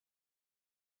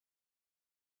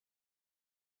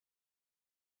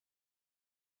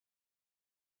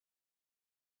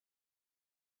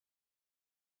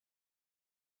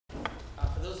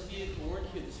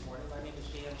here this morning. My name is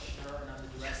Dan Schnur, and I'm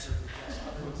the director of the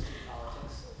Unruh Institute of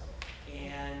Politics.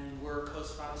 And we're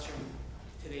co-sponsoring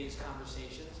today's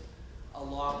conversations,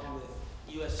 along with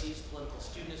USC's Political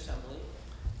Student Assembly,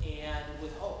 and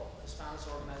with HOPE, Hispanas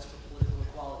Organized for Political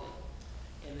Equality.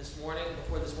 And this morning,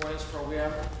 before this morning's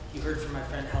program, you heard from my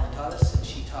friend Helen Tuttis, and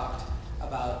she talked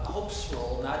about HOPE's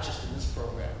role, not just in this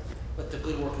program, but the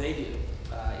good work they do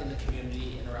in the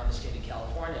community and around the state of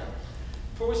California.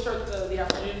 Before we start the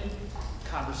afternoon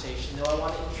conversation, though, I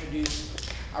want to introduce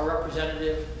our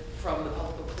representative from the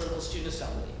Political Student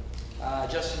Assembly,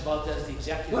 Justin Valdez, the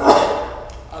executive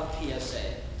of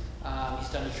PSA. He's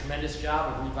done a tremendous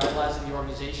job of revitalizing the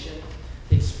organization.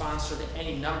 They've sponsored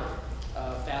any number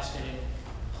of fascinating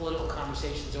political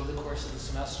conversations over the course of the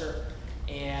semester,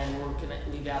 and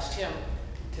we've asked him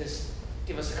to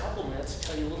give us a couple minutes to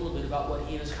tell you a little bit about what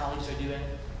he and his colleagues are doing,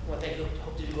 what they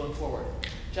hope to do going forward.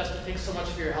 Justin, thanks so much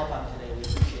for your help on today. We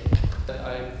appreciate it.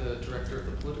 I am the director of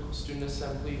the Political Student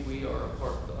Assembly. We are a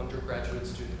part of the undergraduate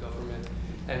student government,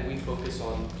 and we focus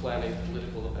on planning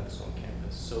political events on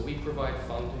campus. So we provide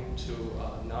funding to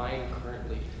 9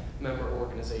 currently member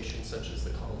organizations, such as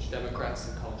the College Democrats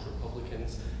and College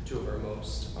Republicans, 2 of our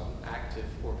most active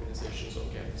organizations on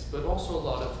campus, but also a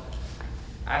lot of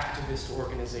activist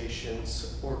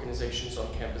organizations on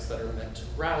campus that are meant to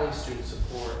rally student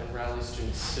support and rally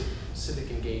student civic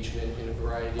engagement in a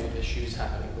variety of issues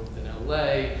happening both in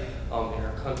LA, in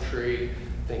our country,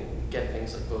 get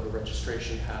things like voter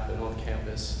registration happen on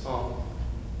campus.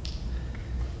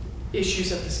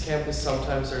 Issues at this campus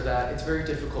sometimes are that it's very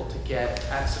difficult to get,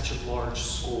 at such a large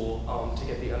school, to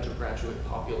get the undergraduate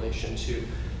population to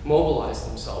mobilize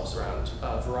themselves around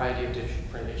a variety of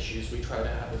different issues. We try to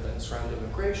have events around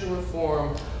immigration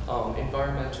reform,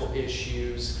 environmental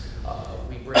issues.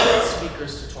 We bring in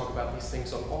speakers to talk about these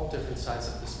things on all different sides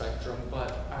of the spectrum,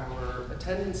 but our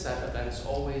attendance at events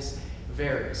always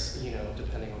varies,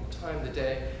 depending on the time of the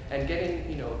day, and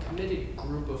getting, a committed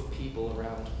group of people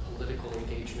around political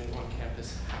engagement on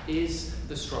campus is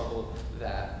the struggle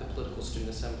that the Political Student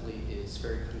Assembly is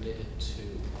very committed to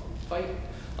fighting.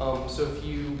 So if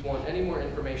you want any more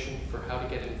information for how to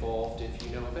get involved, if you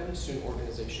know of any student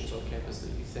organizations on campus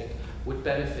that you think would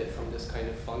benefit from this kind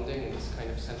of funding and this kind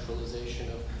of centralization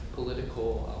of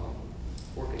political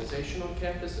organization on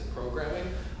campus and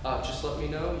programming, just let me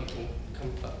know. You can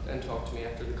come and talk to me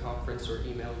after the conference or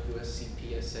email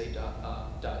uscpsa.edu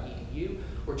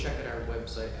or check out our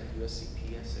website at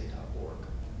uscpsa.org.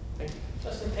 Thank you.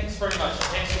 Justin, thanks very much.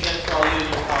 Thanks again for all you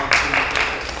and your colleagues.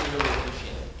 We really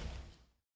appreciate it.